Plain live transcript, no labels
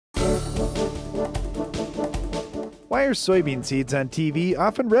Why are soybean seeds on TV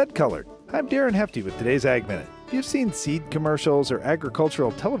often red colored? I'm Darren Hefty with today's Ag Minute. If you've seen seed commercials or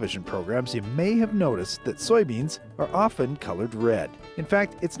agricultural television programs, you may have noticed that soybeans are often colored red. In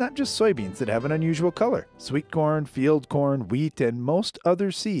fact, it's not just soybeans that have an unusual color. Sweet corn, field corn, wheat, and most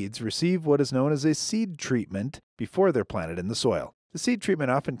other seeds receive what is known as a seed treatment before they're planted in the soil. The seed treatment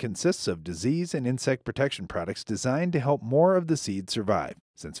often consists of disease and insect protection products designed to help more of the seed survive.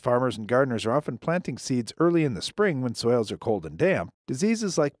 Since farmers and gardeners are often planting seeds early in the spring when soils are cold and damp,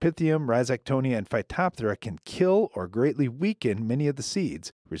 diseases like Pythium, Rhizoctonia, and Phytophthora can kill or greatly weaken many of the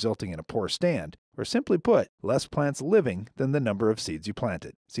seeds, resulting in a poor stand, or simply put, less plants living than the number of seeds you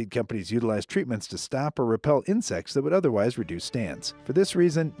planted. Seed companies utilize treatments to stop or repel insects that would otherwise reduce stands. For this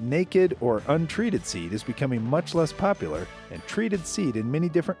reason, naked or untreated seed is becoming much less popular, and treated seed in many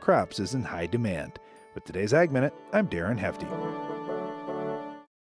different crops is in high demand. With today's Ag Minute, I'm Darren Hefty.